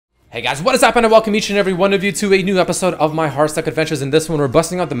Hey guys, what is happening? And welcome each and every one of you to a new episode of my Hearthstone Adventures. In this one, we're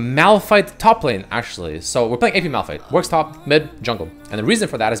busting out the Malphite top lane, actually. So we're playing AP Malphite. Works top, mid, jungle. And the reason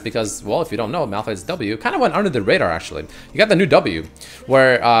for that is because, well, if you don't know, Malphite's W kind of went under the radar, actually. You got the new W,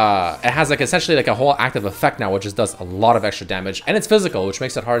 where it has like essentially like a whole active effect now, which just does a lot of extra damage. And it's physical, which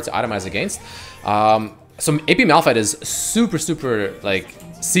makes it hard to itemize against. So AP Malphite is super, like,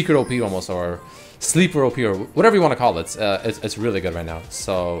 secret OP almost, or sleeper OP, or whatever you want to call it. It's really good right now.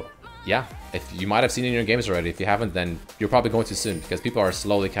 So yeah, if you might have seen it in your games already. If you haven't, then you're probably going too soon, because people are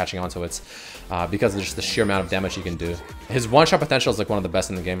slowly catching on to it because of just the sheer amount of damage he can do. His one-shot potential is like one of the best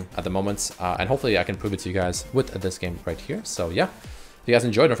in the game at the moment, and hopefully I can prove it to you guys with this game right here. So yeah, if you guys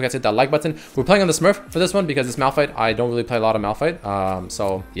enjoyed, don't forget to hit that like button. We're playing on the Smurf for this one because it's Malphite. I don't really play a lot of Malphite,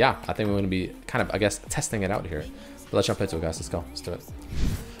 so yeah, I think we're going to be kind of, I guess, testing it out here. But let's jump into it, guys. Let's go. Let's do it.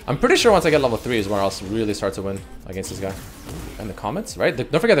 I'm pretty sure once I get level 3 is where I'll really start to win against this guy. And the comments, right?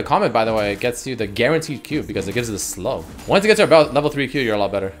 Don't forget the comment, by the way, gets you the guaranteed Q because it gives you the slow. Once you get to about level 3 Q, you're a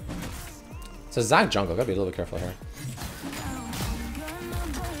lot better. So Zac jungle, gotta be a little bit careful here.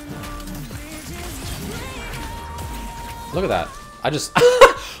 Look at that. I just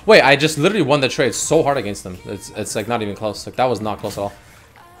wait, I just literally won the trade so hard against them. It's like not even close. Like that was not close at all.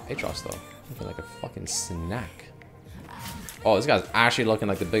 Aatrox though, looking like a fucking snack. Oh, this guy's actually looking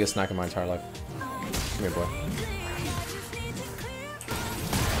like the biggest snack in my entire life. Come here, boy.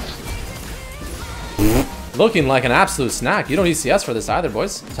 Looking like an absolute snack. You don't need CS for this either,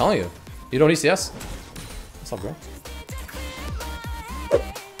 boys. I'm telling you. You don't need CS. What's up, bro?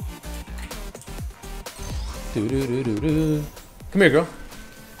 Come here, girl.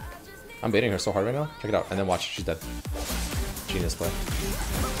 I'm baiting her so hard right now. Check it out. And then watch. She's dead. Genius play.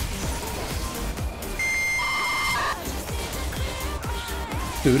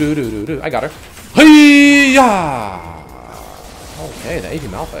 I got her. Hey-ya! Okay, the AP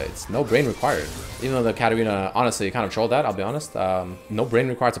Malphites. No brain required. Even though the Katarina, honestly, kind of trolled that, I'll be honest. No brain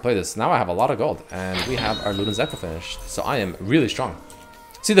required to play this. Now I have a lot of gold, and we have our Luden's Echo finished. So I am really strong.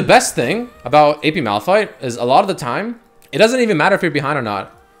 See, the best thing about AP Malphite is a lot of the time, it doesn't even matter if you're behind or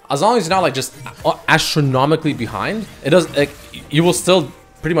not. As long as you're not like just astronomically behind, it does like you will still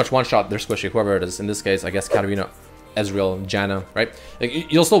pretty much one-shot their squishy, whoever it is. In this case, I guess Katarina, Ezreal, Janna, right?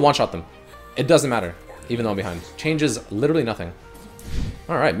 Like, you'll still one-shot them. It doesn't matter, even though I'm behind. Changes literally nothing.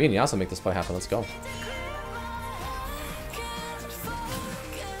 Alright, me and Yasuo make this play happen. Let's go.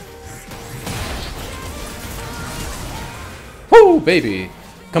 Woo, baby!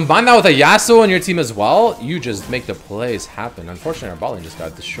 Combine that with a Yasuo on your team as well, you just make the plays happen. Unfortunately, our bot lane just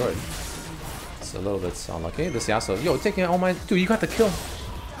got destroyed. It's a little bit unlucky. This Yasuo, yo, taking all my... Dude, you got the kill.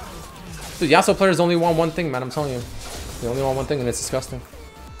 Dude, Yasuo players only want one thing, man, I'm telling you. They only want one thing, and it's disgusting.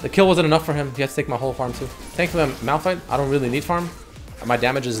 The kill wasn't enough for him. He had to take my whole farm, too. Thankfully, I'm Malphite. I don't really need farm. My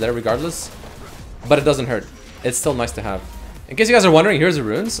damage is there regardless. But it doesn't hurt. It's still nice to have. In case you guys are wondering, here's the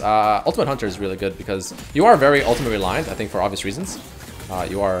runes. Ultimate Hunter is really good because you are very ultimate reliant, I think, for obvious reasons.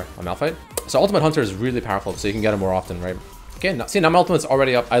 You are a Malphite. So Ultimate Hunter is really powerful, so you can get it more often, right? Okay, see, now my ultimate's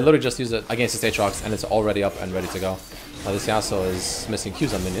already up. I literally just used it against this Aatrox, and it's already up and ready to go. This Yasuo is missing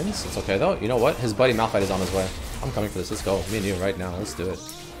Qs on minions. It's okay, though. You know what? His buddy Malphite is on his way. I'm coming for this. Let's go. Me and you right now. Let's do it.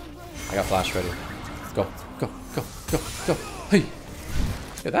 I got flash ready. Go. Hey!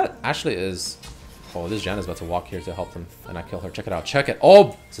 Yeah, that actually is... Oh, this Janna's about to walk here to help them, and I kill her. Check it out. Check it.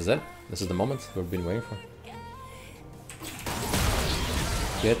 Oh! This is it. This is the moment we've been waiting for.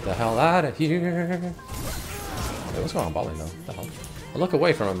 Get the hell out of here. Wait, what's going on bot lane, though? What the hell? I look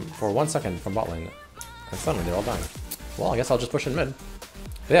away from him for 1 second from bot lane, and suddenly they're all dying. Well, I guess I'll just push in mid.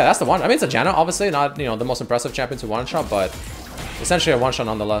 But yeah, that's the one. I mean, it's a Janna, obviously. Not, you know, the most impressive champion to one-shot, but essentially a one-shot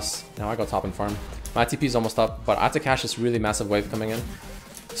nonetheless. Now I go top and farm. My TP is almost up, but I have to catch this really massive wave coming in.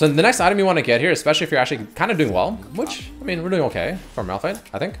 So the next item you want to get here, especially if you're actually kind of doing well, which, I mean, we're doing okay for Malphite,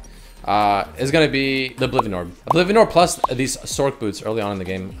 I think, is going to be the Oblivion Orb. Oblivion Orb plus these Sork Boots early on in the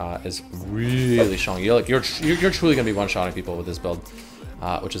game is really strong. You're truly going to be one-shotting people with this build,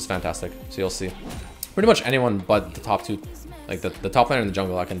 which is fantastic. So you'll see. Pretty much anyone but the top two, like the top laner in the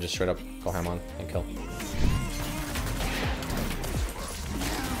jungle, I can just straight up go ham on and kill.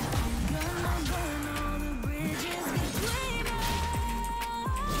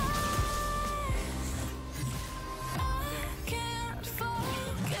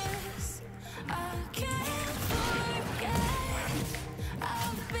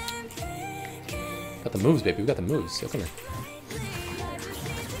 Got the moves, baby. We got the moves. Yo, come here.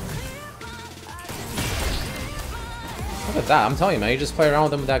 Look at that. I'm telling you, man. You just play around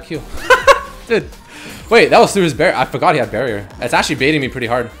with him with that Q. Dude. Wait, that was through his barrier. I forgot he had barrier. It's actually baiting me pretty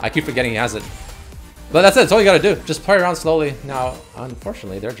hard. I keep forgetting he has it. But that's it. That's all you gotta do. Just play around slowly. Now,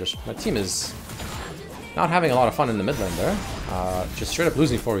 unfortunately, my team is not having a lot of fun in the mid lane there. Just straight up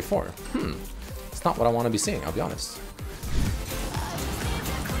losing 4v4. It's not what I want to be seeing, I'll be honest.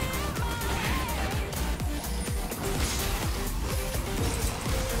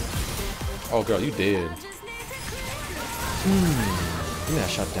 Oh, girl, you did. Give me that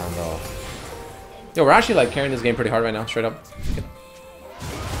shutdown, though. Yo, we're actually, like, carrying this game pretty hard right now, straight up.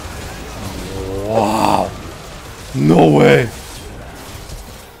 Wow. No way.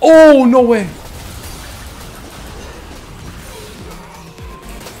 Oh, no way.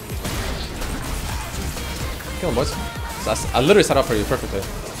 Kill him, boys. I literally set up for you perfectly.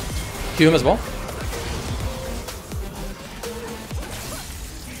 Kill him as well.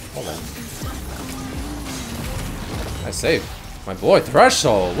 Hold on. Nice save. My boy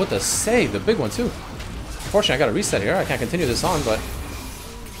Threshold with the save, the big one too. Unfortunately, I got to reset here. I can't continue this on, but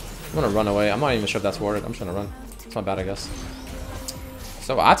I'm gonna run away. I'm not even sure if that's warded. I'm just gonna run. It's not bad, I guess.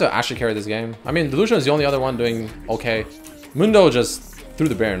 So I have to actually carry this game. I mean, Delusion is the only other one doing okay. Mundo just threw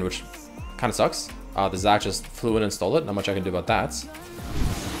the Baron, which kind of sucks. The Zac just flew in and stole it. Not much I can do about that.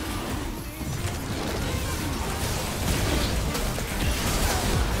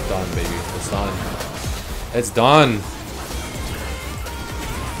 Done, baby. It's done. It's done.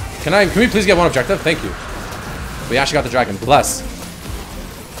 Can we please get one objective? Thank you. We actually got the dragon. Bless.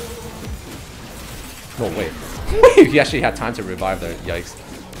 No, wait. He actually had time to revive there. Yikes.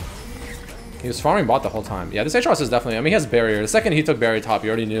 He was farming bot the whole time. Yeah, this Aatrox is definitely... I mean, he has barrier. The second he took barrier top, you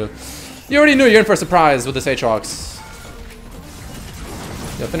already knew. You already knew you're in for a surprise with this Aatrox.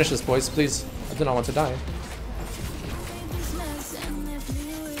 Yo, finish this, boys, please. I do not want to die.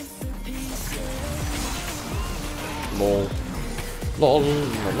 Lol. Lol.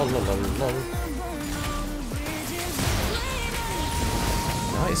 Lol, lol, lol, lol.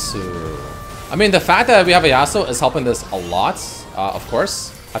 Nice. I mean, the fact that we have a Yasuo is helping this a lot, of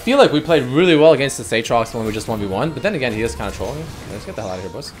course. I feel like we played really well against the Aatrox when we just 1v1, but then again, he is kind of trolling. Let's get the hell out of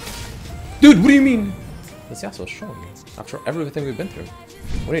here, boys. Dude, what do you mean? This Yasuo is trolling me after everything we've been through.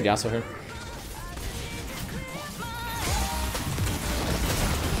 We need Yasuo here.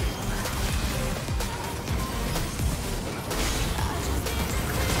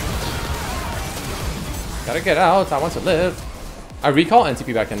 Gotta get out. I want to live. I recall and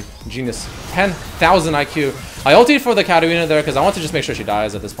TP back in. Genius. 10,000 IQ. I ulted for the Katarina there because I want to just make sure she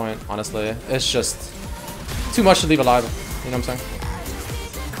dies at this point, honestly. It's just too much to leave alive. You know what I'm saying?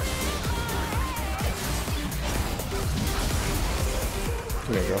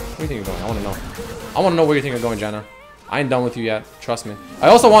 Come here, girl. Where do you think you're going? I want to know. I want to know where you think you're going, Janna. I ain't done with you yet. Trust me. I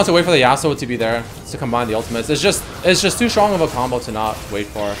also want to wait for the Yasuo to be there to combine the ultimates. It's just too strong of a combo to not wait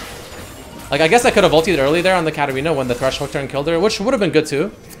for. Like, I guess I could have ulted early there on the Katarina when the Thresh hooked her and killed her, which would have been good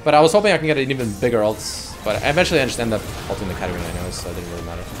too. But I was hoping I can get an even bigger ult. But eventually I just ended up ulting the Katarina anyways, so it didn't really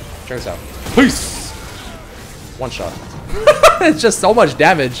matter. Check this out. Peace! One shot. It's just so much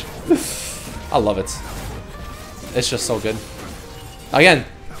damage. I love it. It's just so good. Again,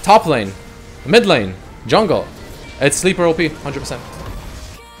 top lane, mid lane, jungle. It's sleeper OP, 100%.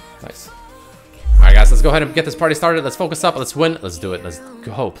 Nice. Alright guys, let's go ahead and get this party started. Let's focus up, let's win, let's do it. Let's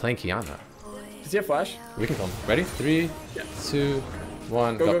go, playing Kiana. Does he have flash? We can kill him. Ready? 3, 2,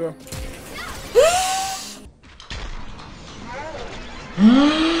 1, go. Go.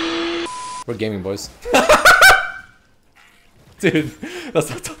 We're gaming, boys. Dude, that's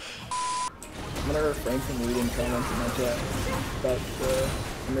not... I'm gonna refrain from reading comments in my chat about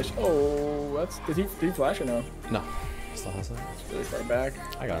the mission. Oh, that's... Did he flash or no? No. Still has it. It's really far back.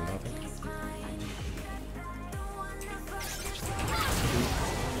 I got him, though, I think.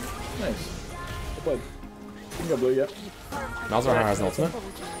 Nice. Good play. You can go blue yet. Malzahar has an ultimate.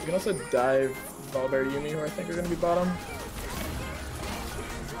 You can also dive Volibear Yumi, who I think are gonna be bottom.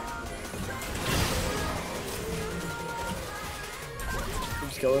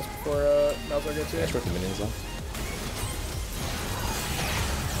 Just kill us before Malzahar gets here. Yeah, worth the minions though.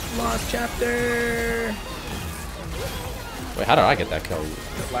 Lost chapter! Wait, how did I get that kill?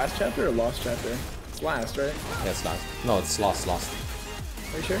 Last chapter or lost chapter? It's last, right? Yeah, it's last. No, it's lost.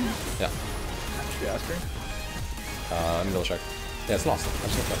 Are you sure? Yeah. Should we ask her? Let me double check. Yeah, it's lost. I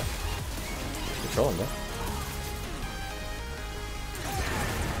just looked at it. You're trolling, bro.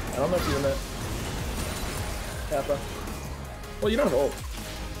 I don't know if you're in that. Kappa. Well, you don't have ult.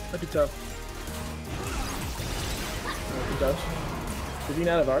 That'd be tough. Good dodge. Did he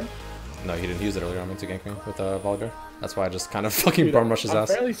not have R? No, he didn't use it earlier. I meant to gank me with Volibear. That's why I just kind of fucking bum rush his ass.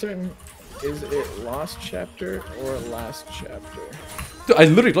 I'm fairly certain. Is it lost chapter or last chapter? Dude, I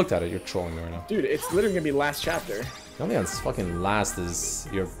literally looked at it. You're trolling me right now. Dude, it's literally gonna be last chapter. The only one's fucking last is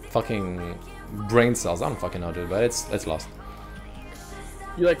your fucking brain cells. I don't fucking know, dude, but it's lost.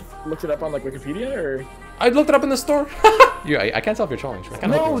 You like looked it up on like Wikipedia or? I looked it up in the store. I can't tell if you're trolling.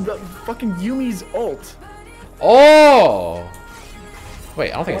 No, the fucking Yumi's ult. Oh.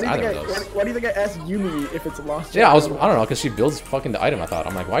 Wait, I don't think it's either of those. Why do you think I asked Yumi if it's a lost? Yeah, I don't know, because she builds fucking the item. I thought.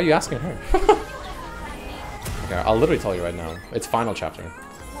 I'm like, why are you asking her? Okay, I'll literally tell you right now. It's final chapter. Do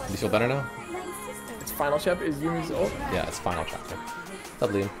you feel better now? Its final chapter is Yumi's ult? Yeah, it's final chapter. What's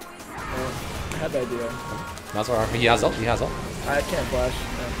up, Liam? I had the idea. That's alright. He has ult. He has ult. I can't flash.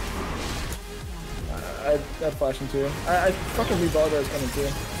 No. I flashing too. I fucking knew Baldur was coming too.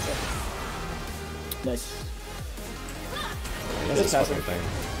 So. Nice. That's this fucking thing.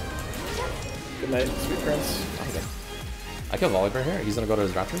 Good night, sweet prince. Okay. I kill Volibear here. He's gonna go to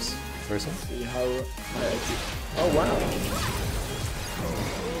his Raptors very soon. See how. Oh wow.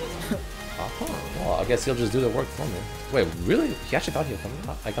 Well, I guess he'll just do the work for me. Wait, really? He actually thought he would come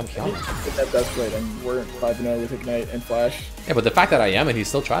out? Like I'm Kiana. Get that dust plate and we're 5-0 with Ignite and Flash. Yeah, but the fact that I am and he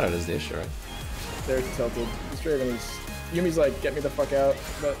still tried it is the issue, right? They're tilted. He's Draven is. Yumi's like, get me the fuck out,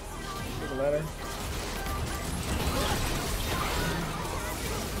 but doesn't matter.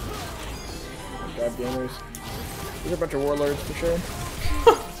 God gamers. These are a bunch of warlords for sure.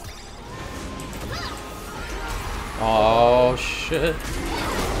 Oh shit.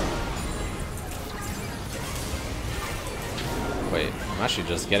 Wait, I'm actually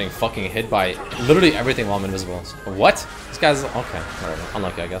just getting fucking hit by literally everything while I'm invisible. What? This guy's okay, whatever.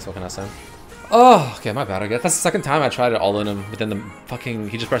 Unlucky, I guess. What can I say? Oh, okay, my bad. I guess that's the second time I tried it all in him, but then the fucking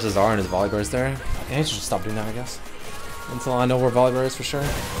he just presses R and his Volibear is there. I need to just stop doing that, I guess, until I know where Volibear is for sure.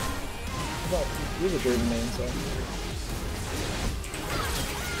 Well, he's a Draven main, so.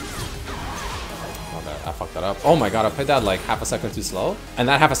 I fucked that up. Oh my god, I played that like half a second too slow. And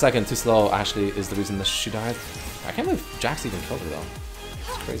that half a second too slow actually is the reason that she died. I can't believe Jax even killed her though.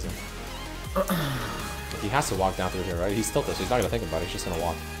 It's crazy. He has to walk down through here, right? He's tilted, so he's not gonna think about it, he's just gonna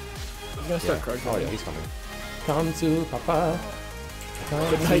walk. He's gonna start card. Oh yeah, he's coming. Come to Papa.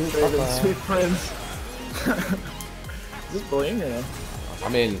 Good night, Draven, sweet prince. Is this bullying or no? I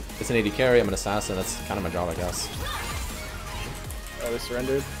mean, it's an AD carry, I'm an assassin, that's kind of my job, I guess. Oh, they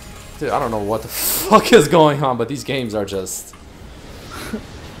surrendered? Dude, I don't know what the fuck is going on, but these games are just...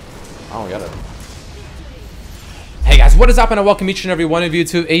 I don't get it. Hey guys, what is up, and I welcome each and every one of you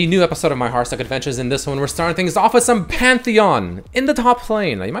to a new episode of my Heartstuck Adventures. In this one, we're starting things off with some Pantheon in the top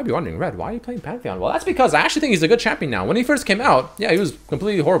lane. Now, you might be wondering, Red, why are you playing Pantheon? Well, that's because I actually think he's a good champion now. When he first came out, yeah, he was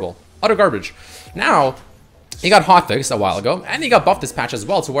completely horrible. Utter garbage. Now... he got hotfixed a while ago, and he got buffed this patch as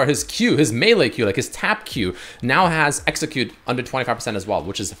well to where his Q, his melee Q, like his tap Q, now has execute under 25% as well,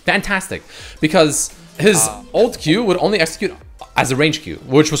 which is fantastic because his old Q would only execute as a range Q,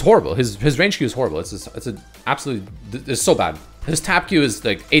 which was horrible. His range Q is horrible. It's so bad. His tap Q is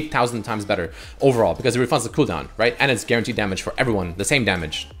like 8,000 times better overall because it refunds the cooldown, right? And it's guaranteed damage for everyone, the same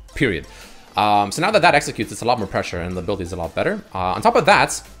damage, period. So now that executes, it's a lot more pressure and the ability is a lot better. On top of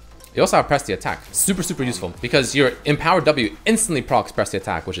that, you also have press the attack. Super, super useful because your empowered W instantly procs press the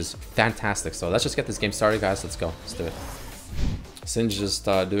attack, which is fantastic. So let's just get this game started, guys. Let's go. Let's do it. Singe just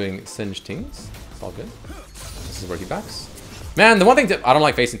doing Singe things. It's all good. This is where he backs. Man, the one thing I don't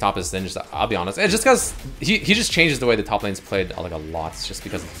like facing top is Singe. I'll be honest. It's just because he just changes the way the top lane's played like a lot. It's just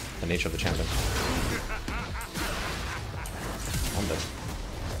because of the nature of the champion. I'm dead.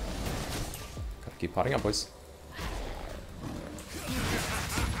 Gotta keep potting up, boys.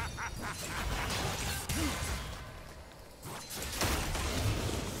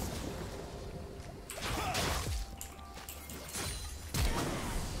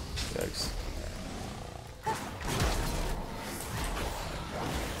 Yikes.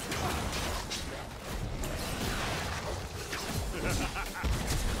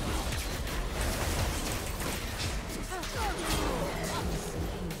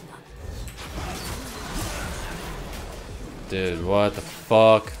 Dude, what the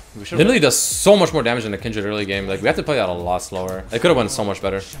fuck? Literally does so much more damage in the Kindred early game. Like, we have to play that a lot slower. It could have went so much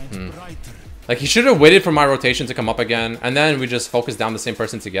better. Like, he should have waited for my rotation to come up again, and then we just focus down the same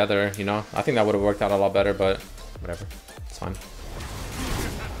person together, you know? I think that would have worked out a lot better, but whatever. It's fine.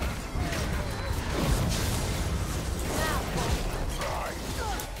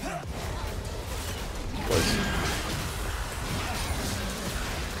 Boys.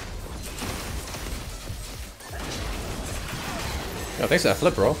 Yo, thanks for that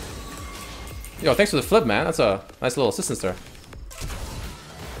flip, bro. Yo, thanks for the flip, man. That's a nice little assistance there.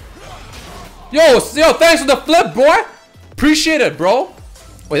 Yo, thanks for the flip, boy! Appreciate it, bro!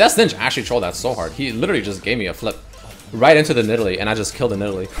 Wait, that Singe actually trolled that so hard. He literally just gave me a flip right into the Nidalee, and I just killed the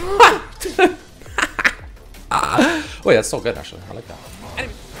Nidalee. Wait, that's so good, actually. I like that.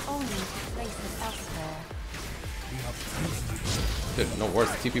 Dude, no worse.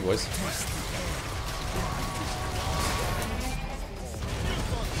 TP, boys.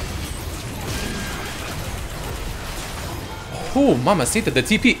 Oh, mamacita, the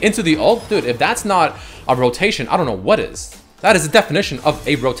TP into the ult? Dude, if that's not a rotation, I don't know what is. That is the definition of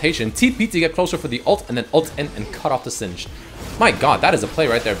a rotation. TP to get closer for the ult, and then ult in and cut off the Singed. My god, that is a play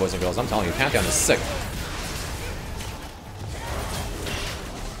right there, boys and girls. I'm telling you, Pantheon is sick.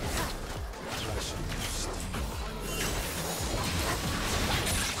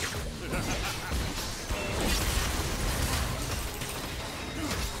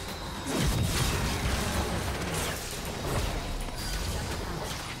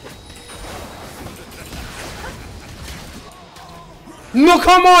 No,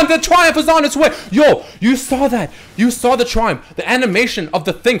 come on! The Triumph is on its way! Yo, you saw that! You saw the Triumph! The animation of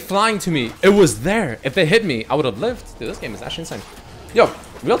the thing flying to me. It was there. If it hit me, I would have lived. Dude, this game is actually insane. Yo,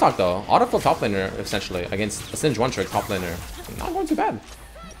 real talk though. Autofill top laner, essentially, against a Singed one-trick top laner. Not going too bad.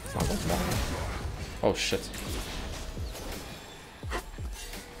 It's not going too bad. Oh, shit.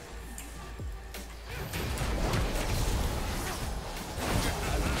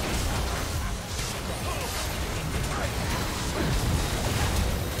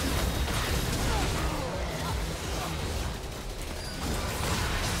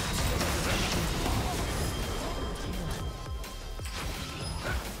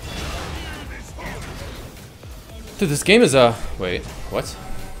 Dude, this game is a... Wait, what?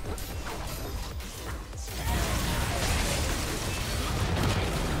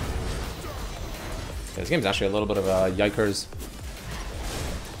 Yeah, this game is actually a little bit of a yikers.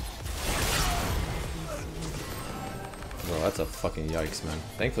 Bro, that's a fucking yikes, man.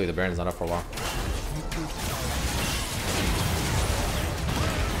 Thankfully, the Baron's not up for a while.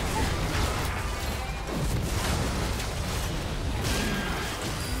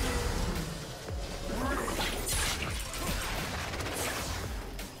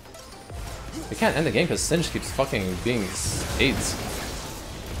 We can't end the game because Singed keeps fucking being AIDS.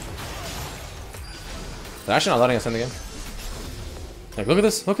 They're actually not letting us end the game. Like,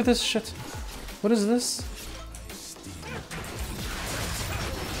 look at this shit. What is this?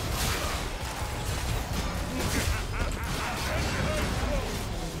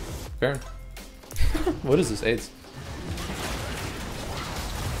 Baron. What is this? AIDS.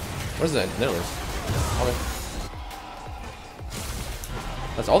 What is that? Niddlers. Okay.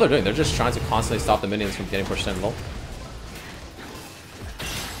 That's all they're doing. They're just trying to constantly stop the minions from getting pushed in low.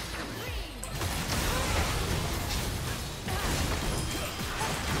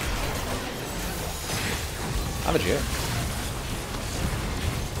 I have a GA.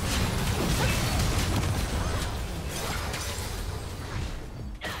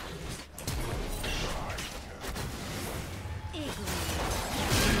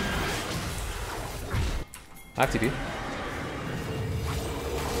 I have TP.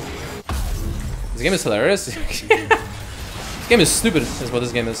 This game is hilarious. This game is stupid, is what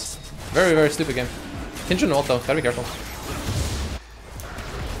this game is. Very, very stupid game. Kindred ult though, gotta be careful.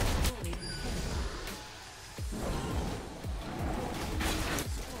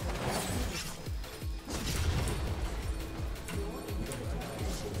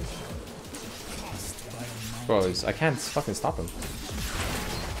 Bro, I can't fucking stop him.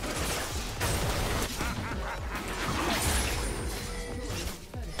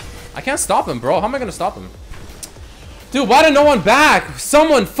 I can't stop him, bro. How am I gonna stop him? Dude, why did no one back?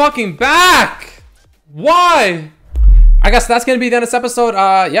 Someone fucking back! Why? I guess that's gonna be the end of this episode.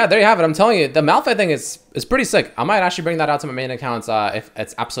 Yeah, there you have it. I'm telling you, the Malphite thing is pretty sick. I might actually bring that out to my main accounts if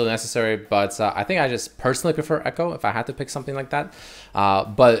it's absolutely necessary. But I think I just personally prefer Echo if I had to pick something like that.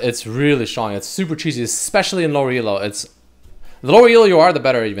 But it's really strong. It's super cheesy, especially in lower elo. The lower elo you are, the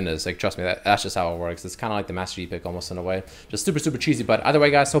better it even is. Like, trust me, that's just how it works. It's kind of like the Master Yi pick almost in a way. Just super, super cheesy. But either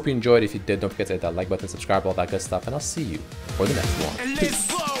way, guys, hope you enjoyed. If you did, don't forget to hit that like button, subscribe, all that good stuff. And I'll see you for the next one.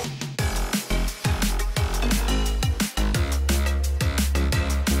 Peace.